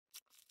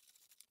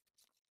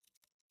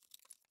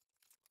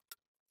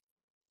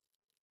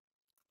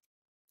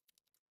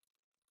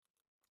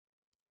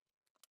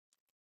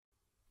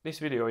This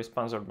video is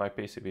sponsored by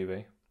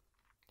PCBWay.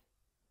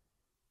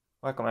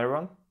 Welcome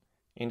everyone.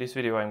 In this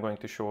video I'm going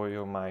to show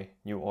you my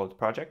new old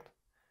project.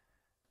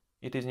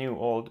 It is new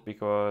old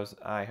because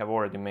I have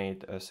already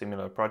made a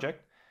similar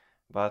project,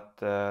 but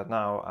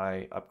now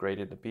I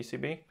upgraded the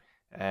PCB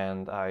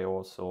and I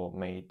also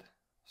made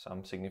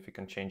some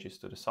significant changes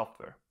to the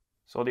software.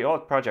 So the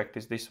old project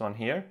is this one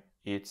here.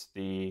 It's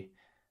the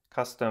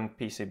custom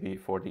PCB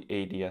for the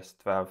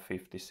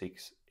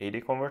ADS1256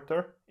 AD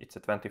converter. It's a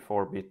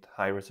 24-bit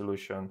high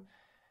resolution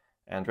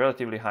and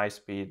relatively high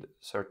speed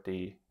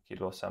 30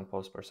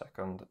 kilosamples per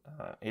second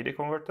AD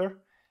converter.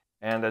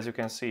 And as you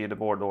can see, the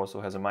board also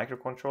has a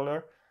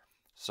microcontroller.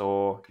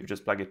 So you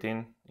just plug it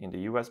in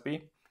the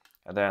USB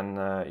and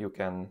then you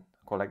can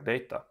collect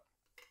data.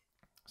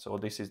 So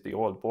this is the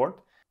old board,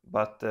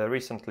 but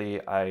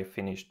recently I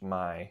finished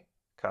my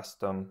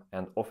custom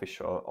and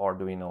official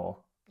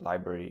Arduino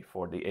library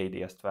for the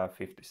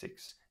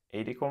ADS1256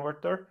 AD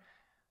converter.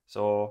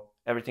 So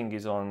everything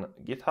is on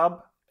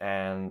GitHub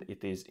and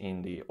it is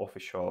in the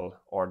official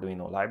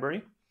Arduino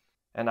library.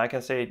 And I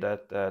can say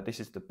that this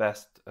is the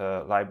best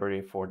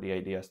library for the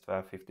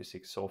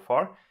ADS1256 so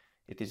far.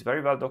 It is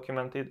very well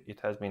documented. It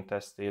has been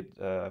tested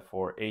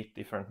for 8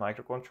 different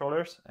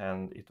microcontrollers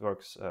and it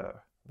works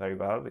very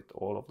well with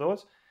all of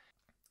those.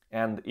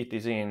 And it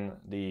is in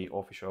the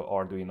official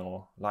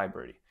Arduino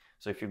library.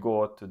 So if you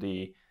go to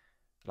the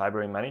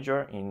library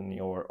manager in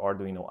your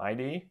Arduino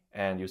IDE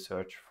and you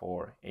search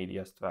for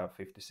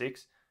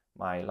ADS1256,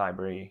 my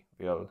library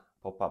will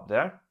pop up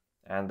there,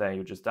 and then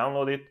you just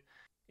download it.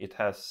 It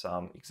has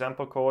some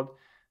example code,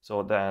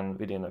 so then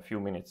within a few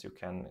minutes you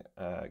can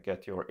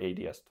get your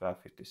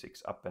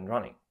ADS1256 up and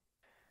running.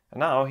 And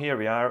now here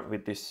we are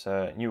with this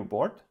new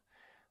board.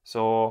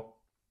 So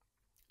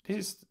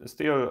this is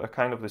still a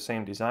kind of the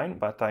same design,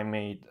 but I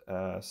made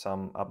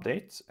some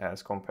updates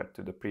as compared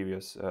to the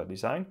previous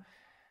design.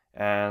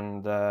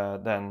 And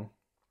then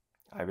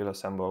I will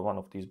assemble one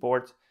of these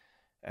boards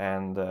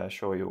and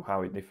show you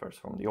how it differs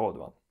from the old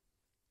one.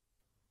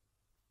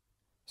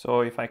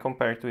 So if I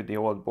compare it with the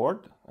old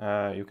board,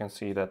 you can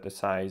see that the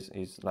size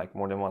is like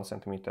more than 1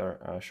 centimeter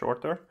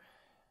shorter.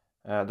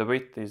 The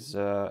width is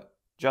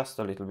just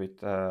a little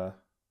bit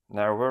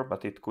narrower,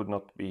 but it could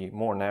not be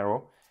more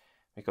narrow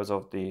because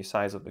of the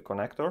size of the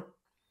connector.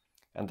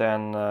 And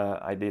then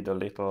I did a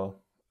little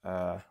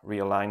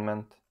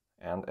realignment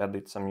and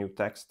added some new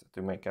text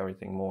to make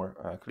everything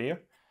more clear.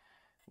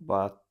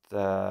 But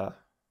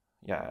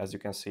yeah, as you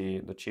can see,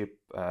 the chip,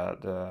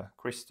 the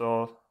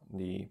crystal,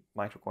 the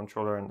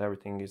microcontroller and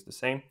everything is the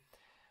same.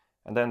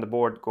 And then the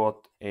board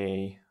got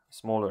a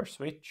smaller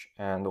switch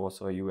and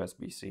also a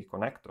USB-C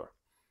connector.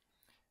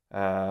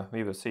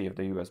 We will see if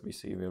the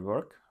USB-C will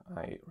work,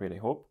 I really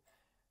hope.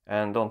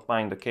 And don't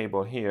mind the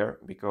cable here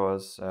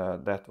because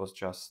that was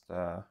just,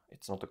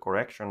 it's not a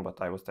correction, but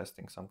I was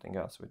testing something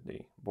else with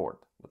the board.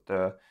 But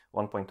the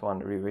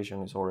 1.1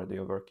 revision is already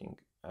a working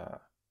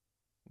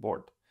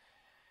board.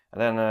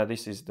 And then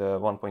this is the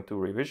 1.2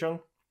 revision,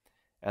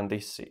 and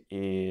this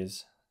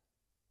is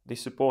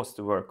supposed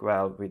to work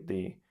well with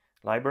the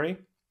library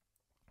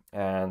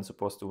and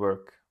supposed to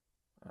work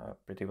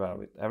pretty well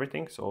with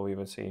everything. So we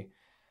will see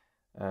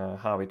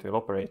how it will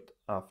operate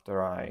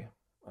after I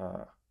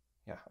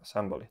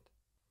assemble it.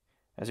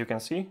 As you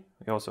can see,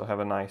 we also have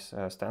a nice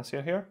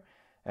stencil here,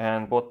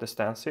 and both the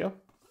stencil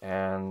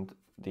and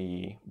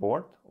the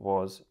board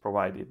was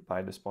provided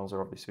by the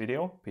sponsor of this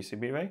video,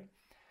 PCBWay.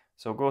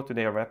 So go to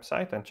their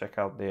website and check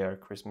out their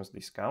Christmas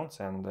discounts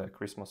and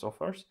Christmas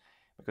offers,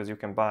 because you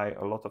can buy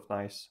a lot of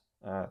nice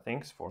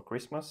things for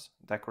Christmas,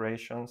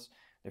 decorations,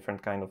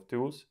 different kind of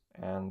tools,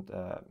 and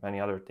many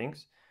other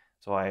things.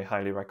 So I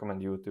highly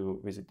recommend you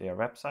to visit their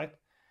website.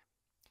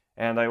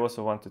 And I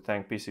also want to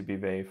thank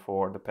PCBWay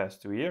for the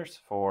past 2 years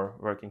for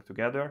working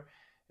together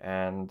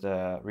and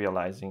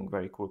realizing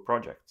very cool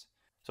projects.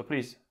 So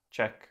please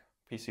check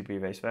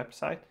PCBWay's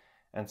website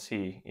and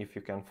see if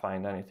you can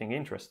find anything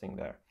interesting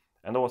there.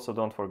 And also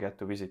don't forget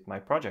to visit my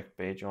project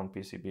page on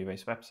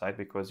PCBWay's website,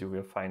 because you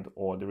will find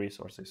all the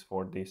resources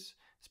for this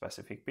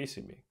specific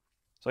PCB.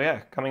 So yeah,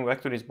 coming back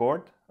to this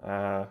board,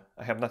 I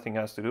have nothing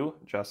else to do,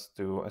 just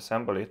to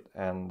assemble it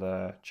and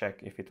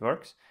check if it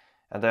works.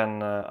 And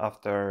then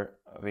after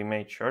we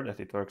made sure that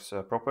it works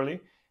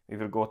properly, we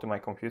will go to my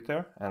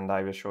computer and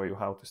I will show you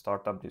how to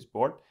start up this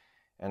board.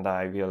 And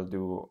I will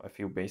do a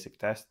few basic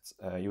tests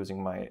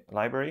using my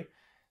library,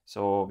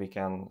 so we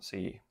can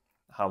see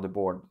how the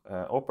board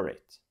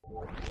operates.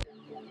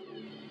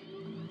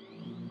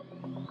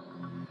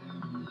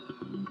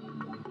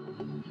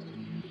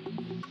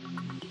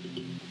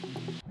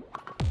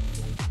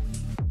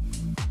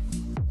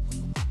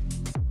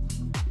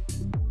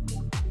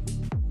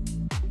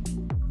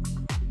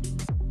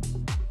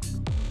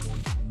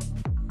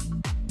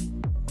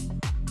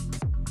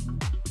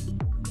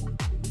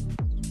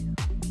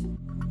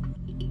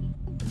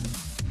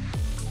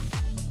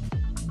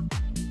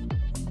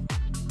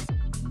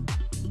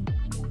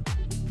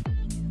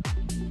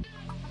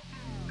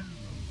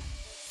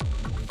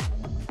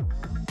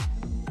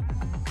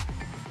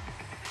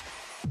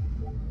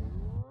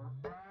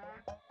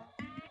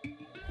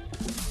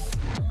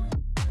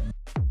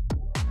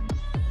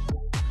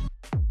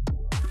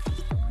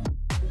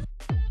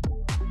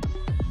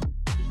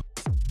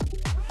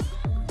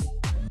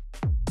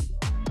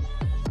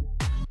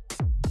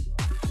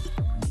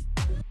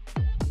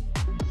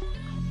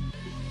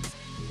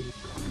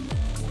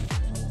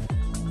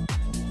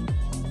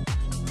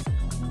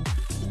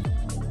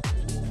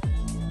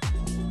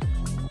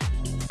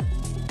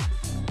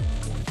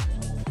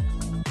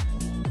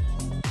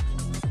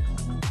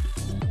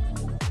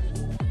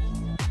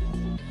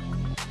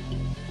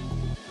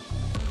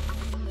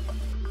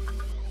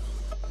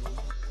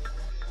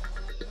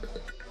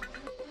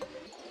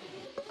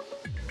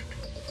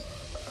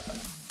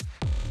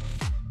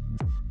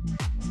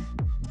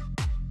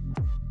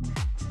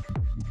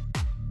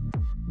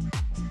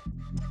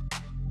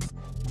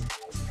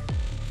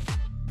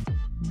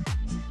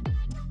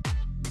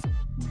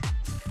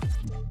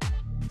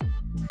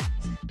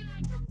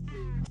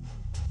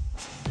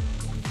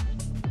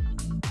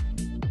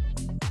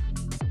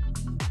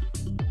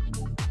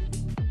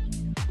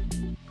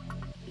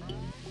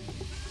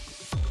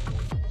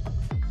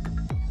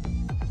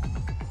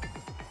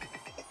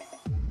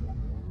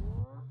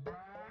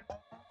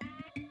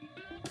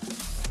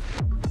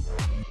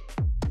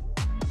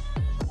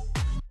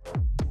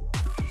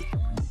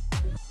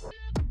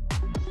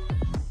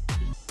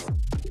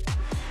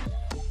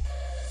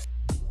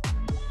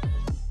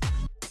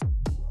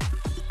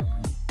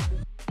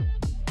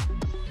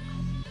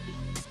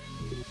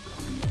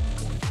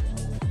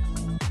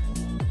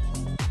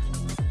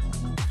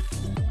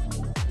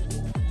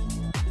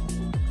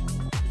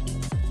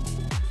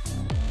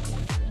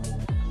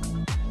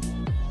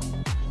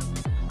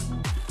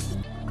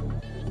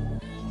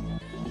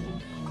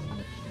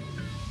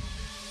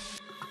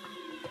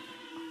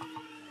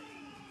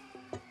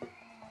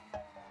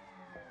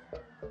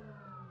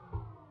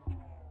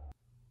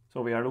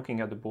 So we are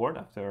looking at the board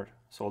after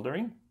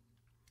soldering.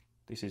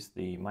 This is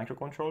the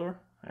microcontroller,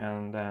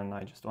 and then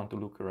I just want to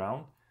look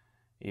around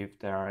if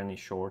there are any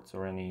shorts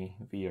or any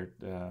weird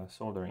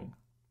soldering.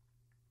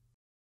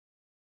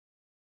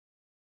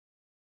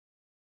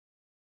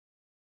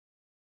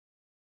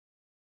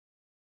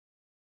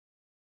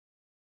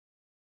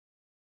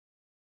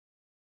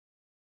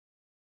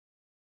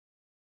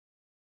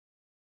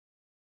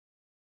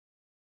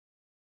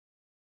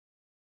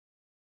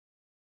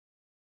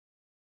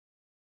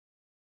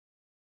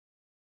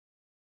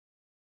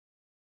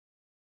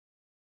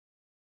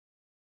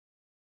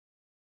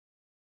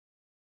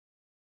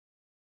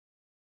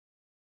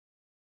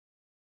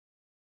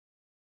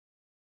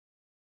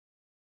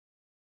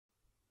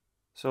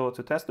 So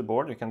to test the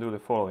board, you can do the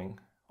following.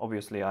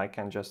 Obviously, I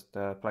can just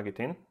plug it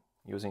in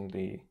using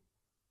the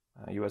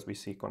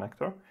USB-C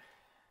connector,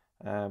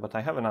 but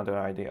I have another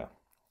idea.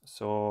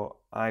 So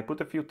I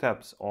put a few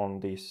tabs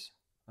on this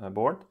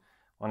board.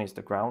 One is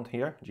the ground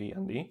here, G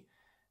and D,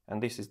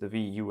 and this is the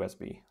V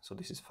USB, so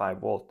this is 5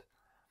 volt.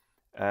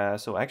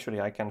 So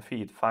actually I can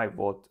feed 5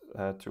 volt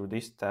through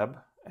this tab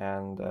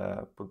and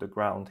put the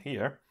ground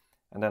here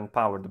and then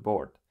power the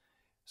board.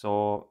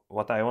 So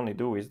what I only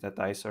do is that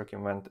I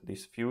circumvent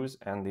this fuse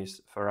and this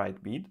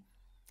ferrite bead,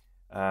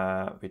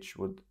 which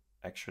would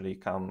actually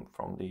come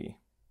from the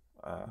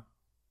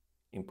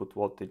input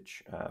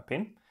voltage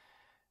pin.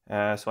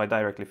 So I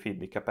directly feed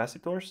the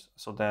capacitors.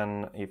 So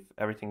then if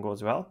everything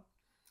goes well,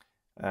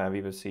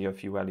 we will see a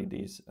few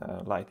LEDs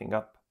lighting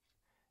up.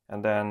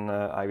 And then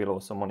I will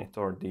also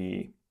monitor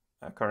the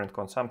current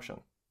consumption.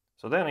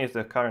 So then if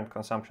the current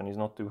consumption is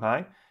not too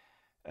high,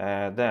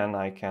 then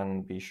I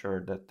can be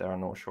sure that there are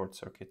no short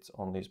circuits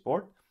on this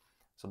board.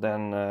 So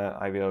then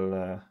I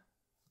will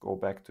go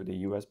back to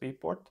the USB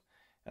port,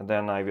 and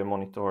then I will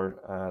monitor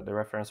the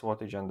reference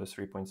voltage and the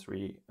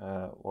 3.3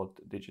 volt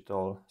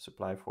digital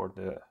supply for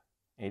the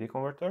AD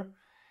converter.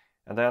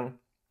 And then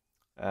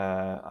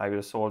I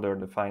will solder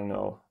the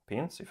final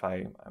pins if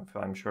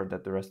I'm sure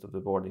that the rest of the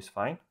board is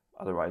fine.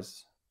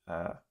 Otherwise,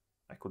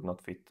 I could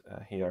not fit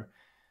here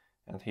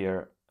and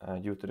here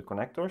due to the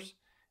connectors.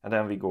 And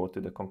then we go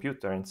to the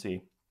computer and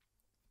see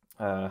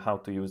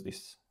how to use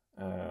this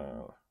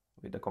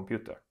with the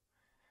computer.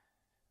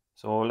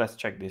 So let's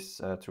check this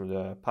through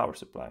the power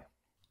supply.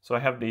 So I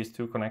have these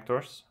two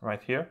connectors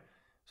right here.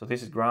 So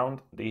this is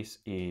ground, this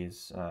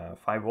is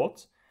 5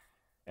 volts.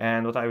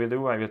 And what I will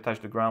do, I will touch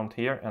the ground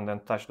here and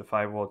then touch the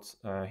 5 volts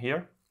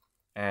here.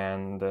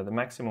 And the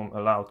maximum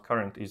allowed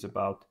current is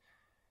about,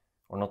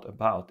 or not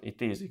about,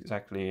 it is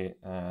exactly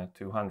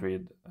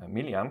 200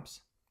 milliamps.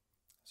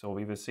 So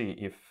we will see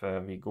if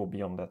we go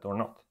beyond that or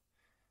not.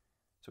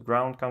 So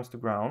ground comes to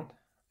ground,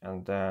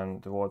 and then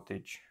the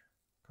voltage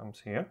comes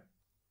here.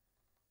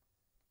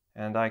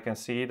 And I can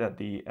see that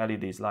the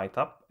LEDs light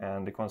up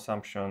and the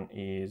consumption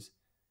is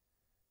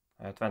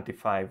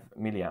 25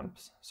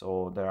 milliamps.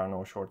 So there are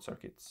no short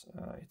circuits,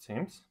 it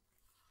seems.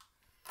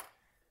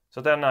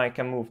 So then I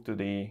can move to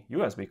the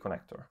USB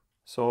connector.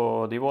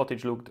 So the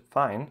voltage looked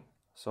fine,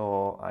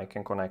 so I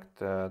can connect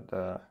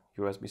the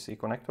USB-C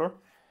connector.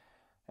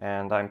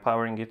 And I'm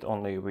powering it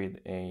only with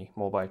a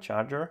mobile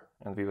charger,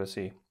 and we will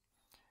see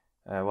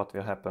what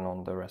will happen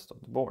on the rest of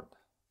the board.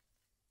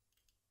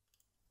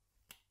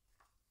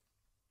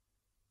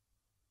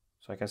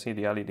 So I can see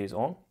the LEDs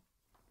on.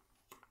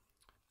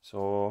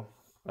 So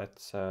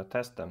let's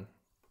test them.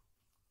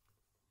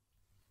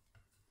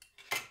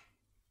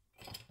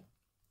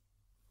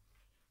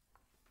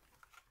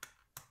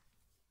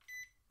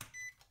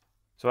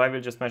 So I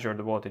will just measure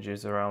the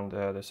voltages around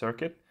the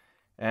circuit.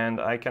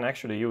 And I can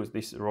actually use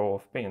this row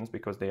of pins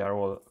because they are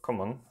all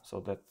common, so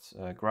that's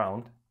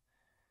ground.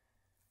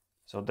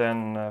 So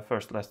then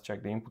first let's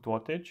check the input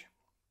voltage,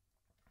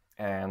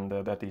 and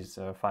that is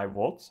 5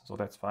 volts, so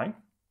that's fine.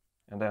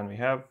 And then we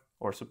have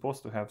or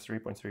supposed to have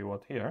 3.3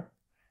 volt here,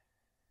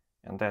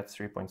 and that's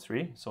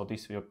 3.3. So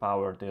this will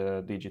power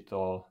the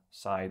digital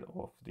side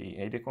of the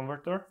AD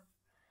converter,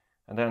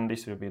 and then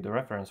this will be the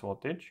reference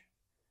voltage,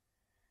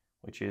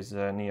 which is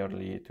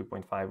nearly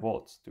 2.5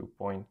 volts,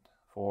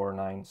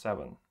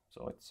 2.497.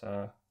 So it's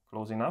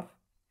close enough.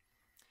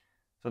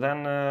 So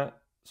then,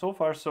 so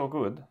far so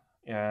good.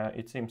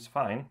 It seems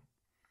fine.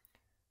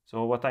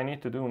 So what I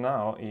need to do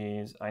now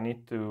is I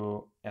need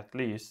to at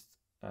least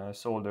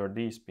solder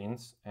these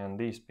pins and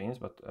these pins,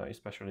 but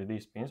especially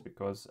these pins,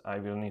 because I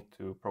will need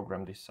to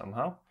program this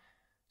somehow.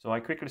 So I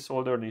quickly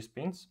solder these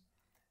pins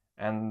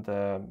and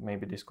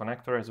maybe this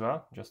connector as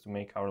well, just to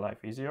make our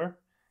life easier.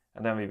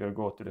 And then we will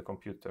go to the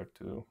computer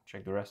to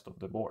check the rest of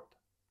the board.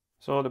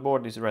 So the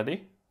board is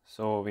ready.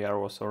 So we are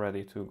also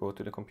ready to go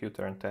to the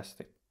computer and test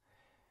it.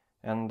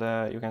 And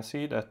you can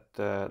see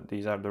that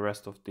these are the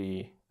rest of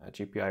the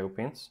GPIO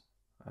pins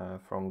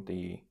from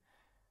the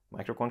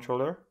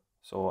microcontroller.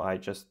 So I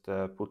just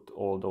put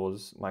all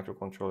those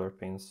microcontroller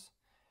pins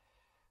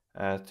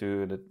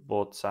to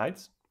both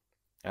sides,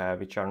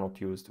 which are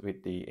not used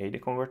with the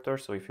AD converter.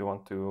 So if you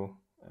want to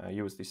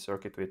use this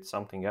circuit with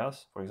something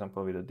else, for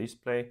example with a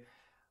display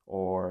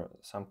or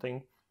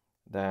something,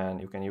 then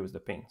you can use the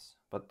pins.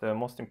 But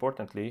most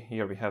importantly,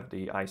 here we have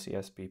the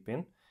ICSP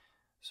pin.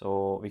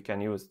 So we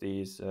can use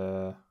these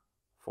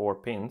 4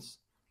 pins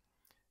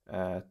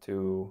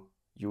to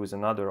use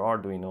another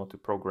Arduino to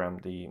program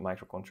the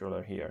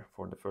microcontroller here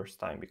for the first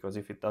time, because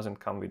if it doesn't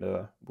come with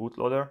a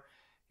bootloader,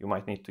 you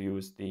might need to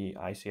use the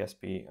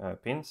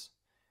ICSP pins,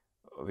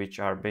 which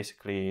are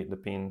basically the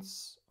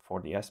pins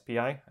for the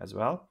SPI as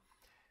well.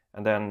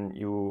 And then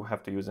you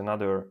have to use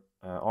another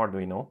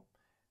Arduino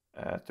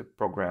to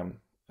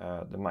program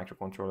the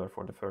microcontroller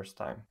for the first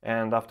time.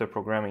 And after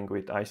programming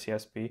with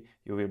ICSP,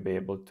 you will be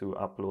able to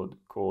upload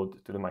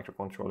code to the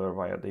microcontroller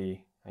via the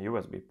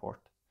USB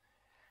port.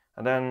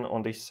 And then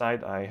on this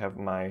side I have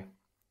my,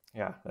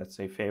 let's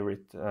say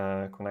favorite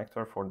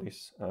connector for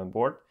this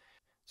board.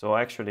 So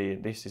actually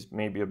this is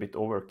maybe a bit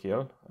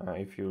overkill.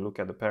 If you look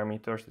at the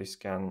parameters, this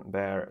can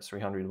bear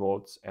 300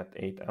 volts at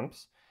 8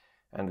 amps.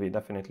 And we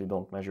definitely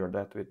don't measure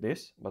that with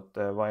this. But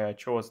why I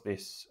chose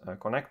this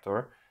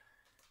connector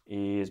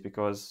is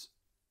because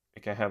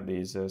we can have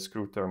these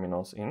screw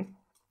terminals in.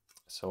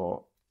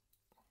 So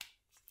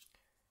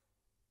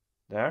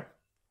there.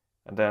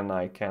 And then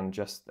I can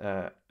just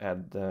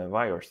add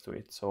wires to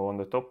it. So on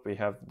the top we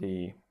have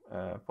the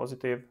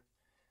positive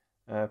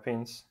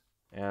pins,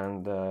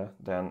 and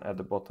then at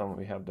the bottom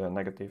we have the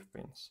negative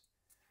pins.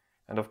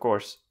 And of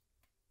course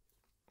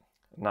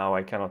now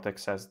I cannot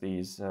access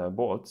these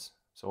bolts,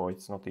 so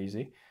it's not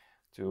easy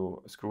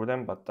to screw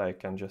them, but I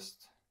can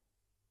just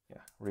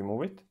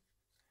remove it,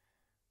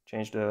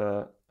 change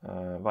the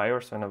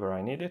wires whenever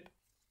I need it,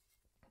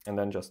 and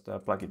then just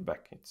plug it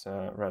back. It's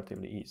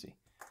relatively easy.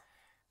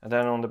 And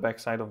then on the back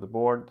side of the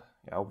board,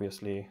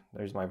 obviously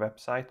there's my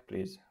website,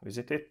 please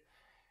visit it.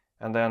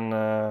 And then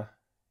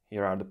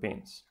here are the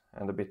pins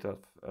and a bit of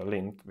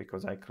lint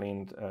because I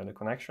cleaned the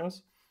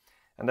connections.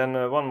 And then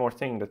one more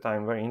thing that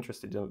I'm very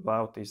interested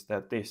about is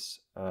that this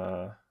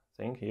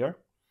thing here.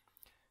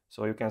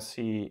 So you can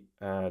see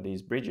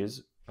these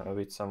bridges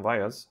with some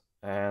wires,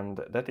 and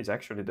that is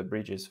actually the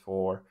bridges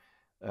for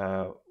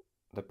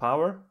the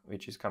power,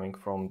 which is coming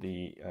from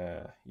the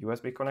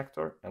USB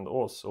connector, and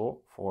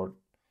also for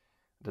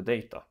the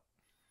data,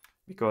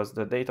 because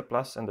the data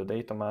plus and the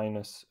data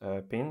minus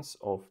pins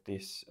of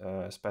this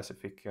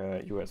specific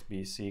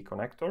USB-C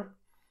connector,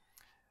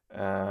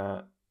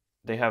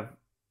 they have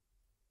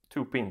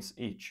 2 pins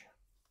each,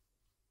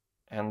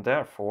 and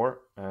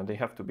therefore they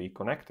have to be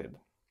connected.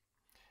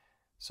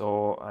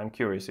 So I'm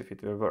curious if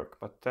it will work,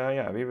 but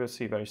we will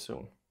see very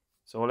soon.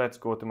 So let's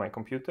go to my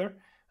computer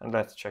and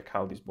let's check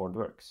how this board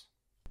works.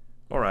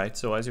 Alright,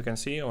 so as you can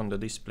see on the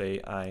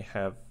display I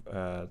have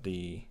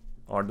the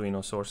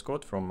Arduino source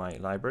code from my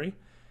library,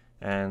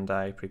 and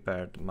I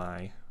prepared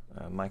my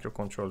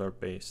microcontroller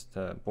based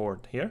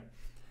board here.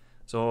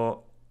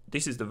 So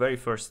this is the very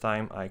first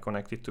time I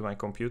connect it to my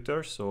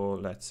computer, so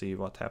let's see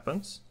what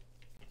happens.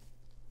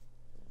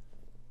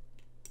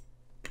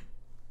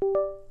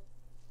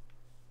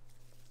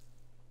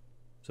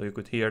 So you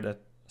could hear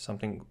that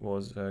something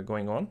was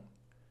going on.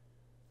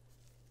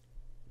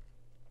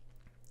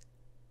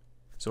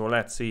 So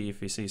let's see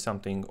if we see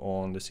something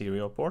on the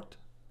serial port.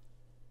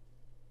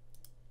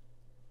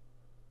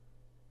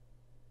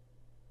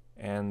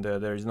 And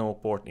there is no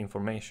port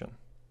information.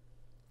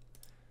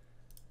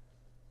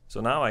 So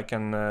now I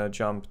can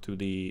jump to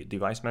the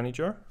device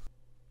manager.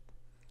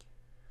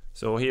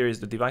 So here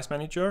is the device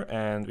manager,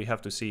 and we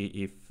have to see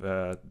if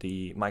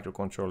the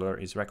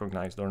microcontroller is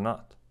recognized or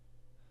not.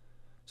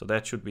 So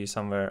that should be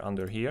somewhere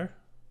under here.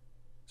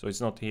 So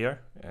it's not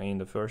here in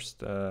the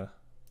first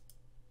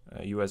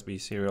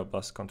USB serial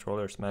bus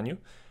controllers menu,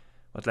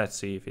 but let's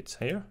see if it's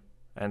here,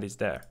 and it's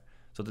there.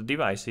 So the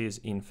device is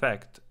in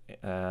fact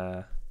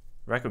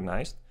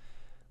recognized,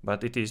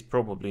 but it is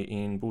probably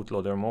in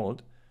bootloader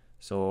mode,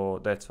 so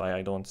that's why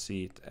I don't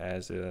see it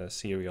as a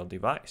serial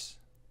device.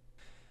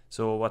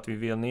 So what we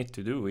will need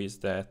to do is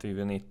that we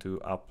will need to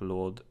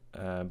upload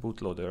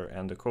bootloader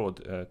and the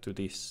code to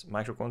this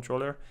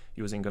microcontroller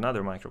using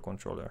another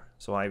microcontroller.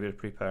 So I will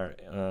prepare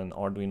an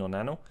Arduino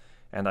Nano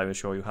and I will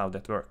show you how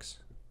that works.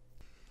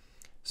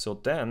 So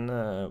then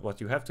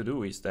what you have to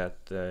do is that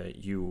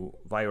you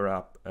wire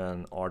up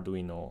an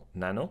Arduino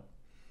Nano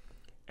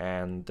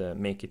and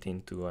make it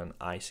into an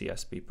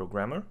ICSP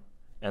programmer,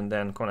 and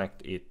then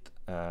connect it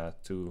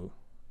to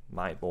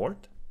my board.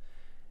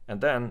 And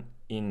then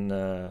in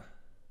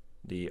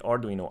the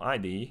Arduino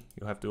IDE,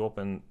 you have to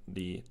open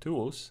the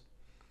tools,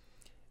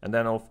 and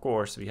then of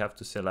course we have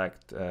to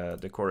select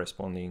the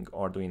corresponding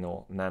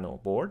Arduino Nano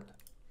board,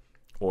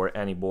 or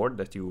any board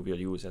that you will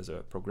use as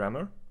a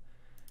programmer.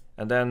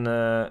 And then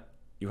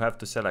you have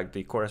to select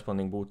the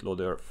corresponding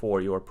bootloader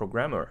for your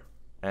programmer.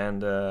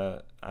 And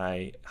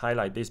I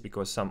highlight this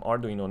because some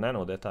Arduino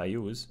Nano that I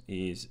use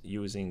is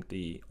using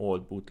the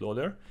old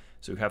bootloader,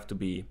 so you have to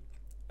be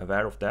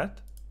aware of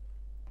that.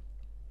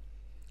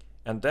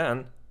 And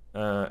then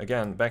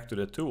again, back to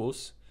the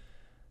tools,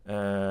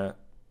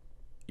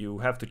 you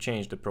have to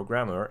change the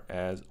programmer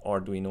as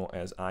Arduino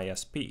as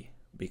ISP,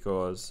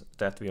 because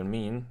that will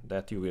mean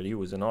that you will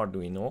use an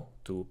Arduino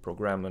to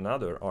program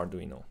another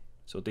Arduino.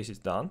 So this is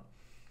done.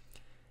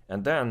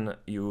 And then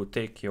you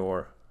take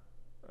your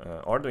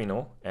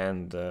Arduino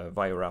and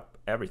wire up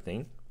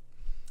everything.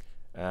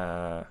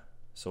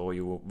 So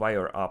you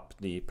wire up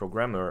the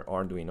programmer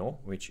Arduino,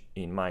 which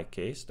in my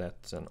case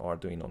that's an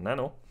Arduino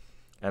Nano,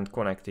 and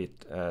connect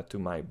it to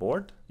my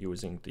board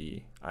using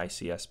the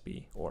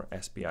ICSP or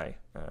SPI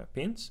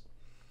pins.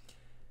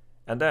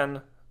 And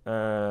then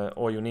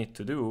all you need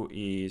to do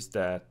is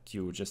that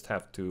you just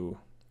have to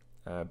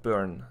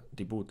burn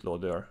the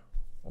bootloader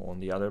on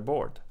the other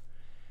board.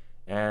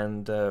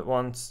 And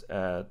once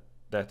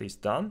that is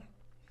done,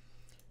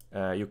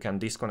 you can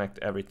disconnect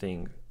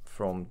everything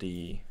from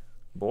the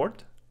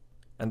board,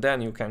 and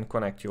then you can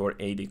connect your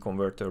AD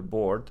converter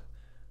board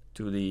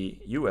to the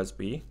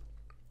USB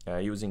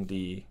using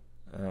the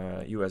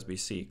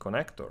USB-C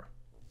connector.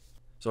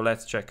 So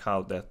let's check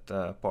how that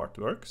part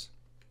works.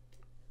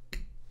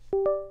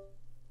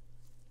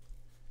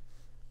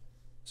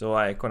 So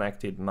I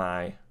connected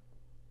my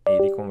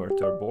AD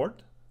converter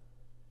board,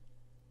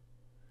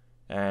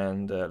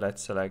 and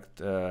let's select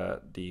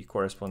the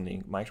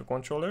corresponding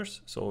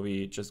microcontrollers. So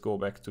we just go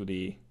back to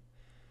the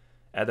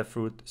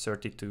Adafruit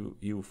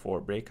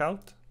 32U4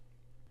 breakout.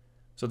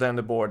 So then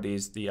the board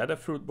is the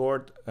Adafruit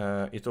board.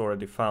 It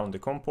already found the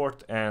COM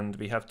port, and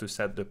we have to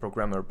set the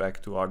programmer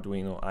back to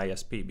Arduino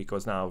ISP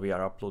because now we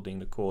are uploading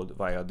the code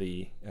via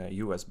the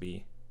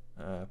USB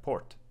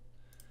port.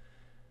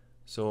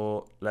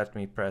 So let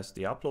me press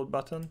the upload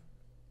button.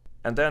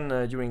 And then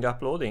during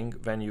uploading,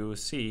 when you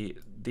see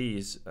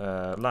these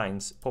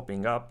lines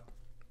popping up,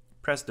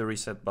 press the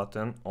reset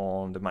button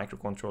on the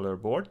microcontroller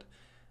board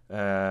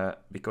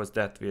because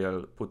that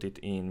will put it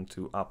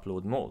into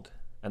upload mode.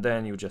 And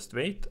then you just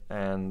wait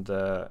and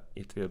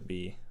it will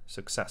be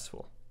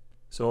successful.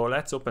 So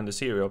let's open the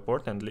serial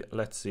port and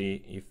let's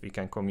see if we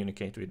can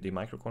communicate with the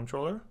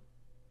microcontroller.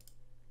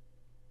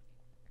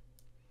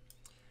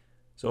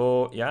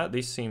 So yeah,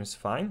 this seems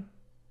fine.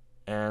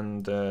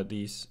 And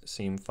these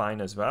seem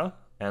fine as well.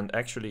 And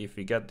actually, if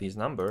we get these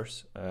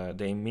numbers,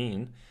 they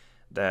mean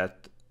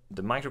that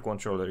the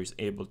microcontroller is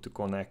able to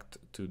connect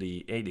to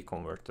the AD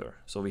converter.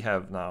 So we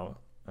have now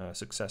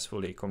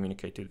successfully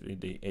communicated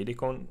with the AD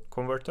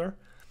converter.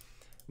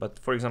 But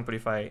for example,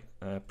 if I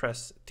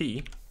press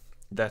T,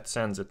 that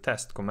sends a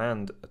test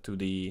command to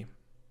the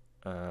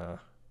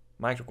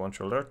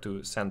microcontroller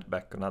to send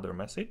back another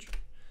message.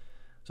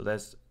 So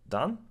that's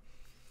done.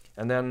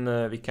 And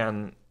then we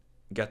can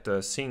get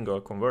a single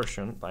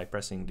conversion by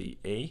pressing the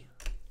A,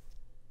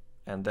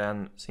 and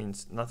then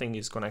since nothing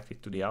is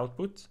connected to the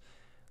output,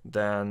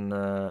 then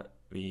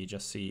we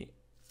just see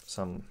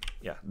some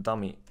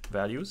dummy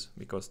values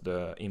because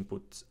the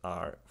inputs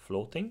are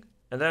floating.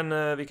 And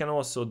then we can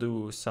also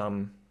do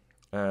some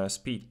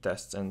speed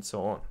tests and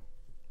so on.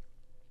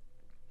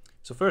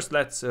 So first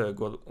let's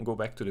go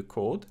back to the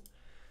code.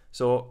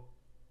 So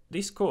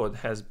this code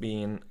has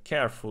been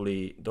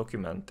carefully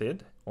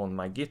documented on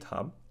my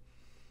GitHub.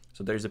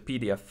 So there's a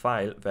PDF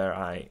file where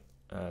I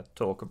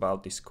talk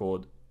about this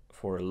code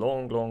for a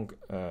long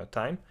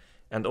time,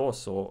 and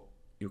also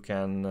you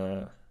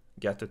can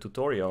get a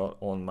tutorial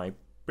on my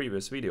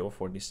previous video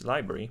for this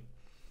library,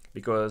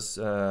 because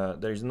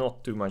there is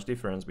not too much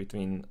difference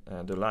between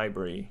the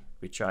library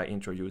which I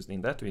introduced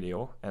in that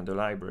video and the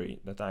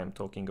library that I'm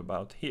talking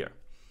about here.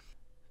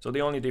 So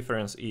the only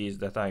difference is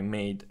that I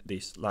made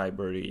this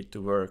library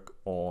to work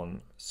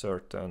on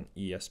certain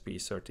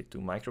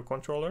ESP32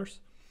 microcontrollers.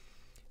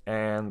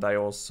 And I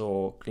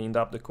also cleaned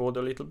up the code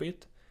a little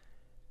bit,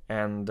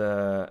 and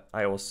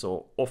I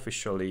also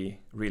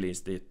officially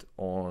released it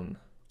on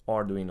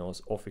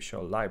Arduino's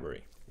official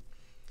library.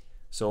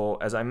 So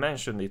as I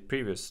mentioned it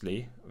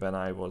previously when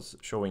I was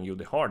showing you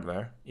the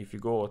hardware, if you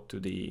go to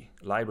the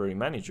library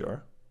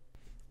manager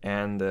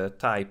and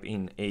type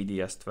in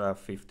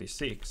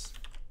ADS1256,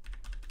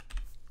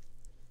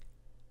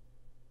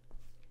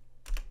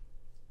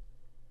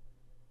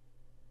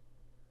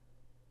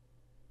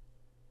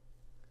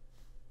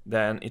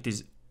 then it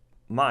is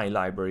my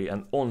library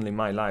and only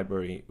my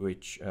library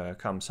which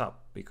comes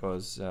up,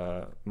 because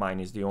mine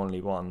is the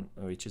only one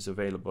which is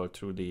available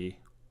through the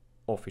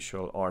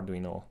official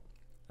Arduino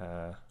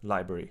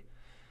library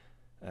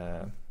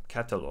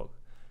catalog.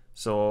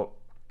 So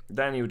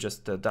then you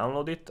just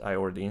download it. I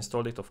already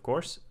installed it, of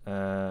course,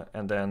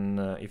 and then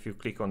if you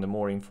click on the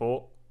more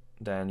info,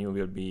 then you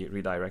will be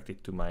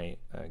redirected to my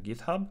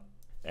GitHub,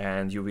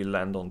 and you will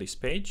land on this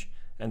page,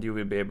 and you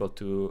will be able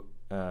to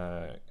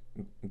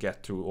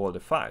get through all the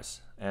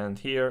files. And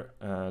here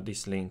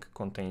this link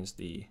contains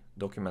the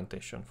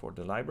documentation for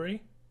the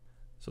library.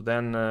 So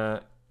then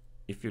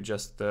if you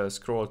just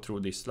scroll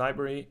through this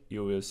library,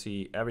 you will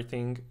see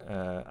everything.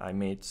 I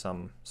made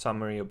some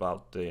summary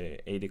about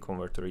the AD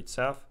converter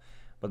itself,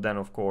 but then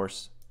of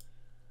course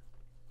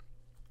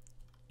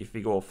if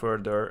we go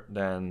further,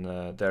 then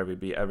there will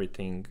be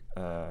everything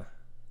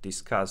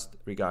discussed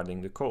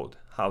regarding the code,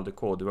 how the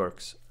code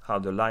works, how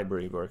the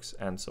library works,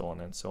 and so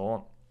on and so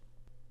on.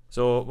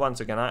 So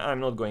once again, I'm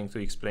not going to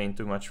explain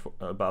too much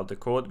about the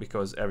code,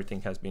 because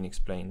everything has been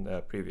explained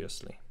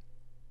previously.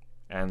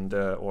 And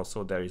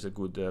also there is a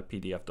good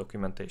PDF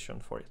documentation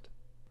for it.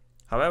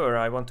 However,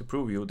 I want to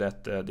prove you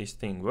that this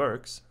thing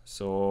works,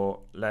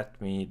 so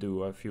let me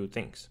do a few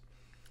things.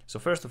 So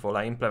first of all,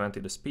 I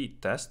implemented a speed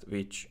test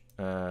which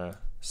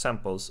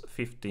samples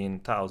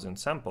 15,000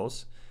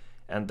 samples,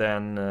 and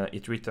then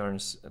it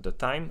returns the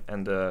time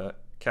and the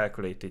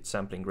calculated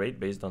sampling rate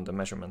based on the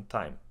measurement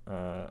time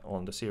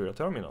on the serial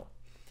terminal.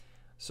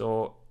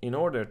 So in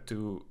order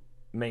to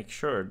make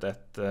sure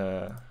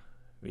that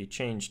we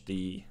change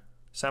the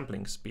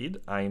sampling speed,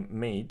 I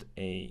made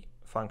a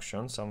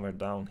function somewhere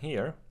down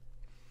here,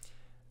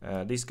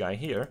 this guy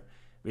here,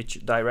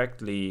 which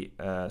directly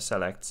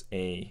selects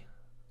a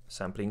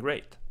sampling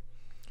rate.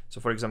 So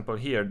for example,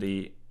 here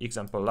the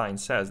example line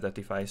says that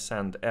if I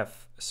send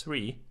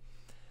F3,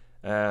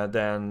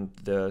 then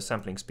the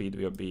sampling speed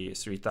will be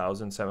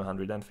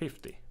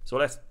 3750. So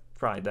let's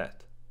try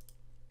that.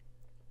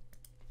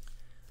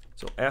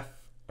 So F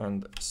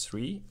and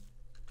 3.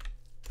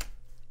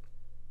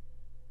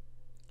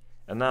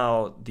 And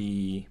now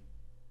the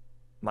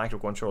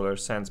microcontroller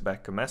sends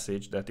back a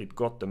message that it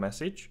got the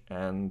message,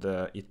 and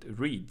it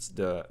reads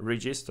the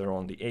register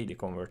on the AD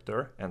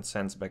converter and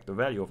sends back the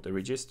value of the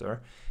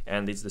register,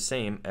 and it's the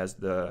same as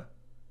the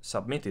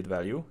submitted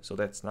value, so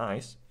that's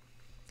nice.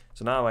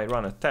 So now I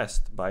run a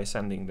test by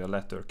sending the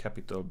letter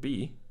capital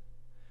B,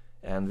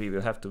 and we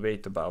will have to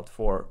wait about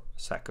 4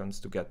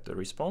 seconds to get the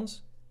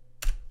response.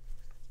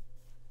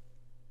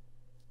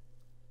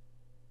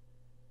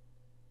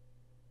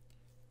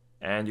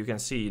 And you can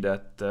see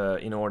that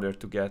in order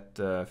to get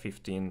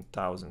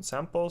 15,000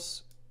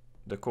 samples,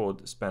 the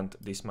code spent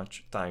this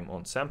much time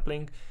on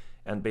sampling,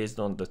 and based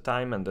on the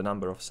time and the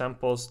number of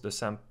samples, the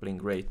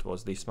sampling rate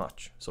was this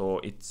much. So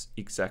it's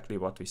exactly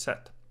what we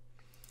set.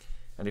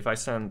 And if I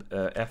send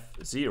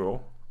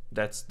F0,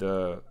 that's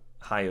the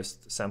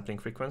highest sampling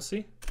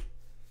frequency.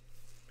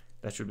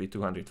 That should be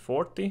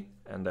 240,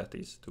 and that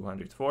is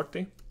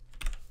 240.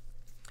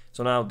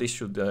 So now this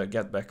should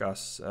get back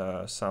us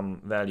some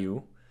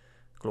value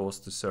close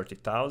to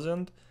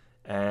 30,000,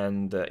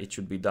 and it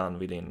should be done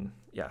within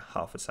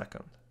half a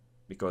second,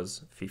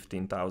 because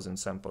 15,000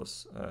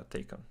 samples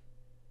taken.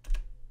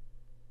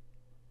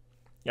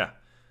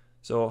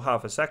 So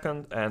half a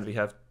second, and we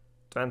have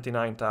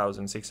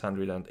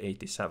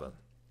 29,687.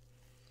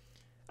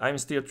 I'm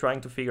still trying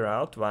to figure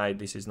out why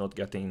this is not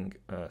getting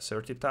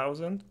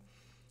 30,000,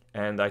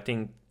 and I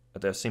think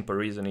the simple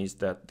reason is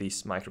that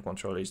this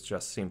microcontroller is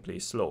just simply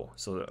slow.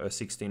 So a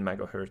 16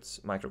 megahertz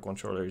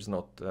microcontroller is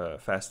not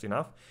fast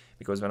enough,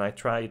 because when I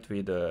try it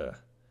with a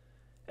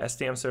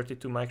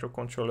STM32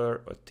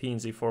 microcontroller, a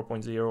TNZ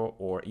 4.0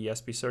 or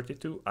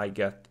ESP32, I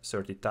get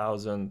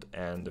 30,000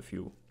 and a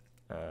few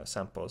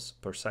samples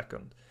per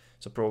second.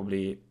 So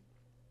probably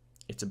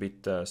it's a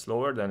bit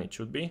slower than it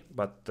should be,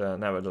 but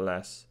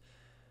nevertheless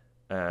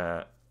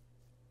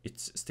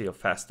it's still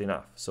fast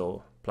enough.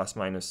 So plus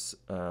minus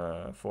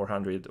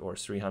 400 or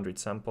 300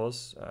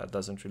 samples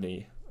doesn't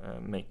really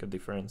make a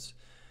difference,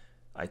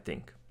 I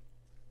think.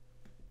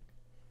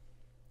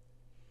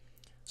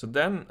 So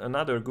then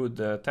another good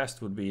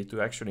test would be to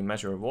actually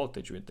measure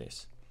voltage with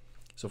this.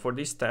 So for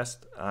this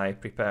test I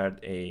prepared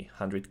a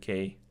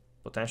 100K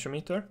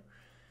potentiometer,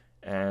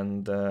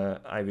 and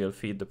I will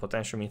feed the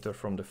potentiometer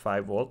from the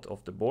 5 volt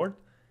of the board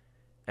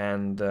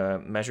and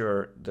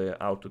measure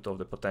the output of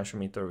the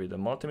potentiometer with a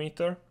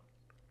multimeter.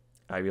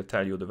 I will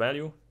tell you the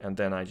value, and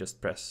then I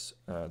just press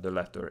the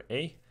letter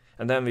A,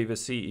 and then we will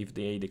see if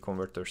the AD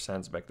converter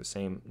sends back the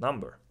same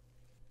number.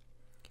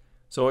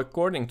 So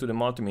according to the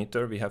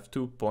multimeter, we have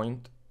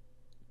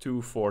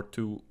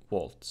 2.242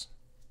 volts.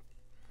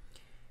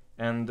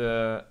 And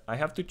I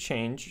have to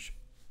change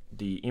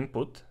the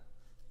input,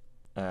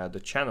 the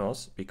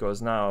channels,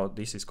 because now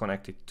this is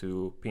connected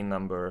to pin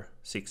number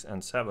 6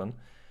 and 7.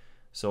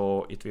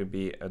 So it will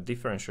be a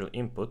differential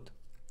input,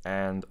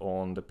 and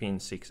on the pin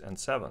 6 and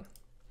 7.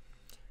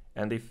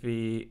 And if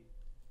we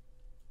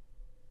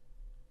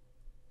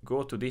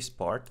go to this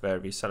part where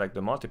we select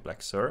the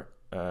multiplexer,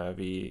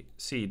 we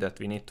see that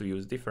we need to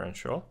use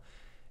differential,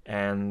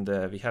 and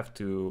we have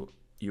to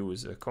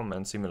use a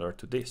command similar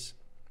to this.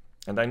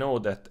 And I know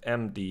that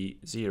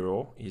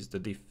MD0 is the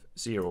diff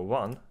 0,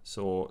 1,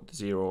 so the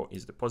 0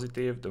 is the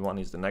positive, the 1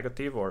 is the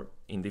negative, or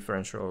in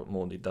differential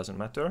mode it doesn't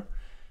matter,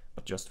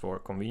 but just for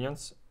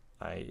convenience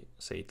I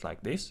say it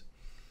like this.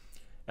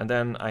 And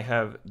then I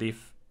have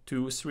diff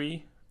 2,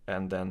 3,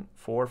 and then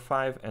 4,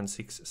 5, and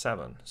 6,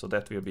 7, so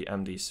that will be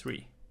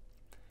MD3.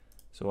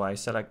 So I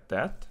select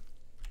that,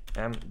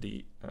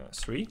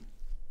 MD3.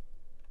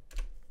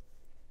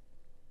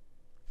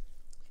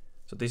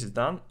 So this is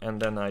done,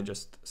 and then I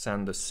just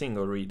send a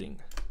single reading,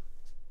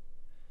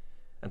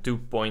 and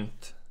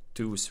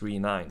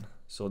 2.239,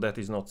 so that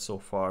is not so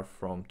far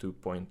from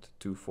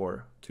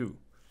 2.242.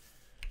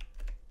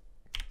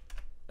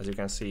 As you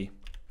can see,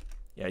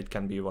 yeah, it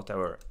can be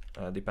whatever,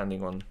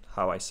 depending on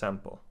how I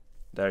sample.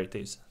 There it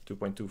is,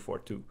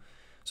 2.242.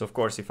 So of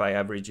course, if I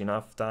average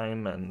enough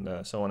time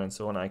and so on and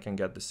so on, I can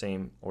get the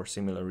same or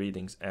similar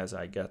readings as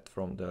I get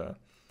from the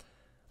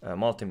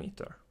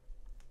multimeter.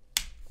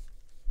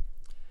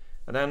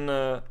 And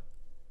then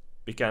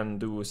we can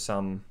do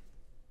some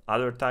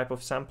other type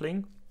of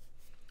sampling.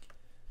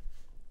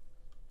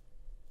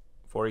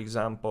 For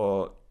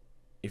example,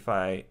 if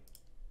I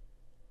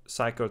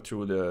cycle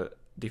through the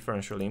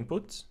differential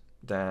inputs,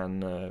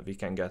 then we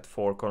can get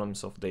 4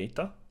 columns of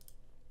data.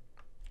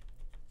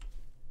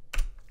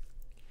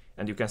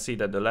 And you can see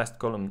that the last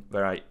column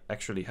where I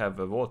actually have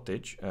a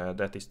voltage,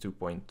 that is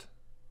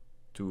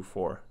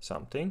 2.24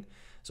 something.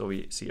 So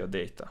we see a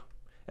data.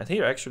 And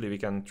here actually we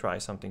can try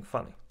something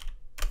funny.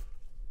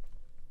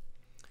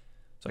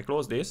 So I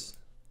close this,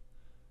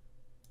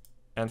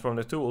 and from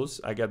the tools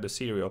I get the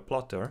serial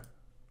plotter,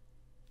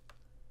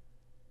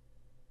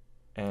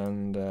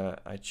 and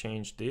I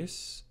change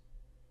this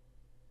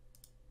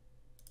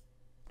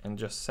and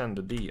just send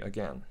the D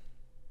again.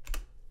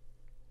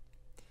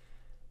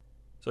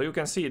 So you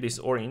can see this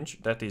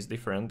orange, that is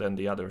different than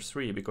the other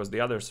 3 because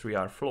the other 3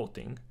 are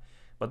floating,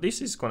 but this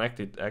is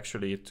connected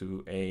actually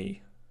to a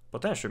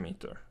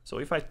potentiometer. So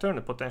if I turn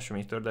the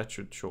potentiometer, that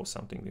should show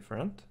something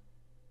different.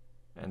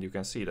 And you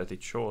can see that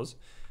it shows.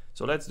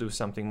 So let's do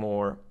something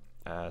more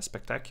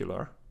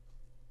spectacular.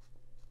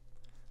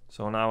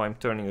 So now I'm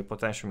turning the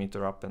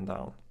potentiometer up and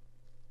down.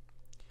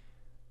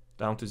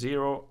 Down to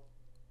 0,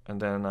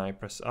 and then I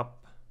press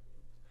up.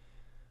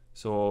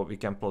 So we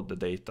can plot the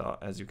data,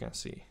 as you can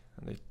see,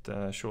 and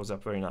it shows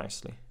up very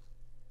nicely.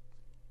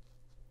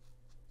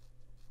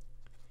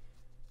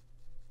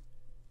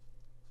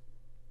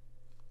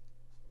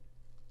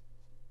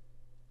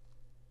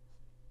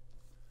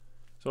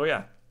 So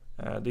yeah.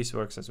 This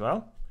works as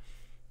well,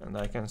 and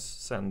I can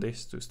send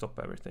this to stop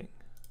everything.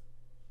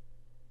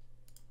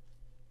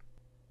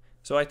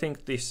 So I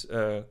think this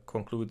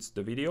concludes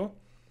the video,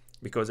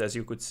 because as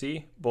you could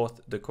see,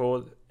 both the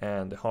code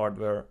and the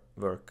hardware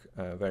work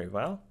very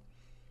well.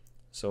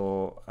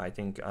 So I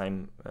think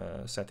I'm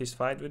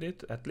satisfied with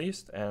it at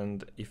least,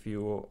 and if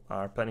you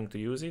are planning to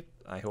use it,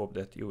 I hope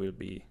that you will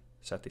be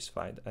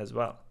satisfied as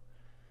well.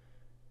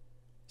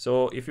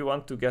 So if you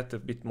want to get a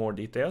bit more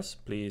details,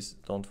 please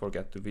don't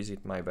forget to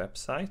visit my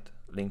website.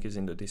 Link is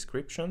in the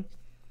description.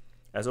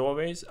 As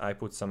always, I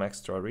put some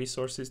extra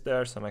resources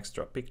there, some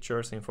extra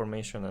pictures,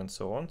 information, and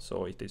so on,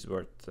 so it is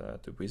worth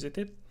to visit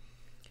it.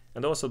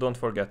 And also don't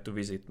forget to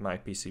visit my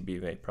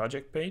PCBWay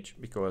project page,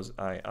 because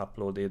I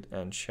uploaded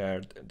and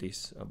shared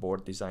this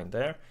board design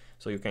there,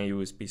 so you can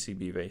use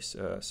PCBWay's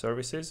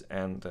services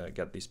and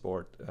get this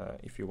board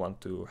if you want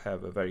to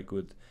have a very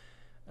good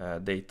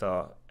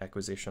data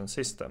acquisition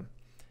system.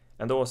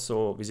 And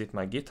also visit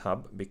my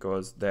GitHub,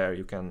 because there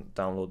you can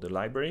download the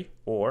library,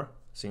 or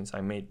since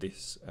I made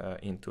this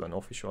into an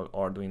official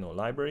Arduino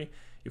library,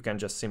 you can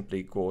just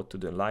simply go to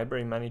the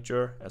library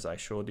manager, as I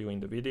showed you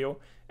in the video,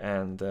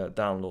 and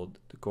download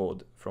the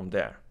code from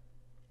there.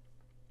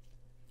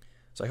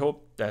 So I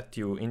hope that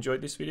you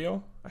enjoyed this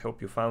video. I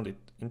hope you found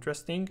it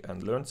interesting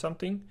and learned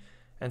something,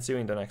 and see you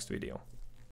in the next video.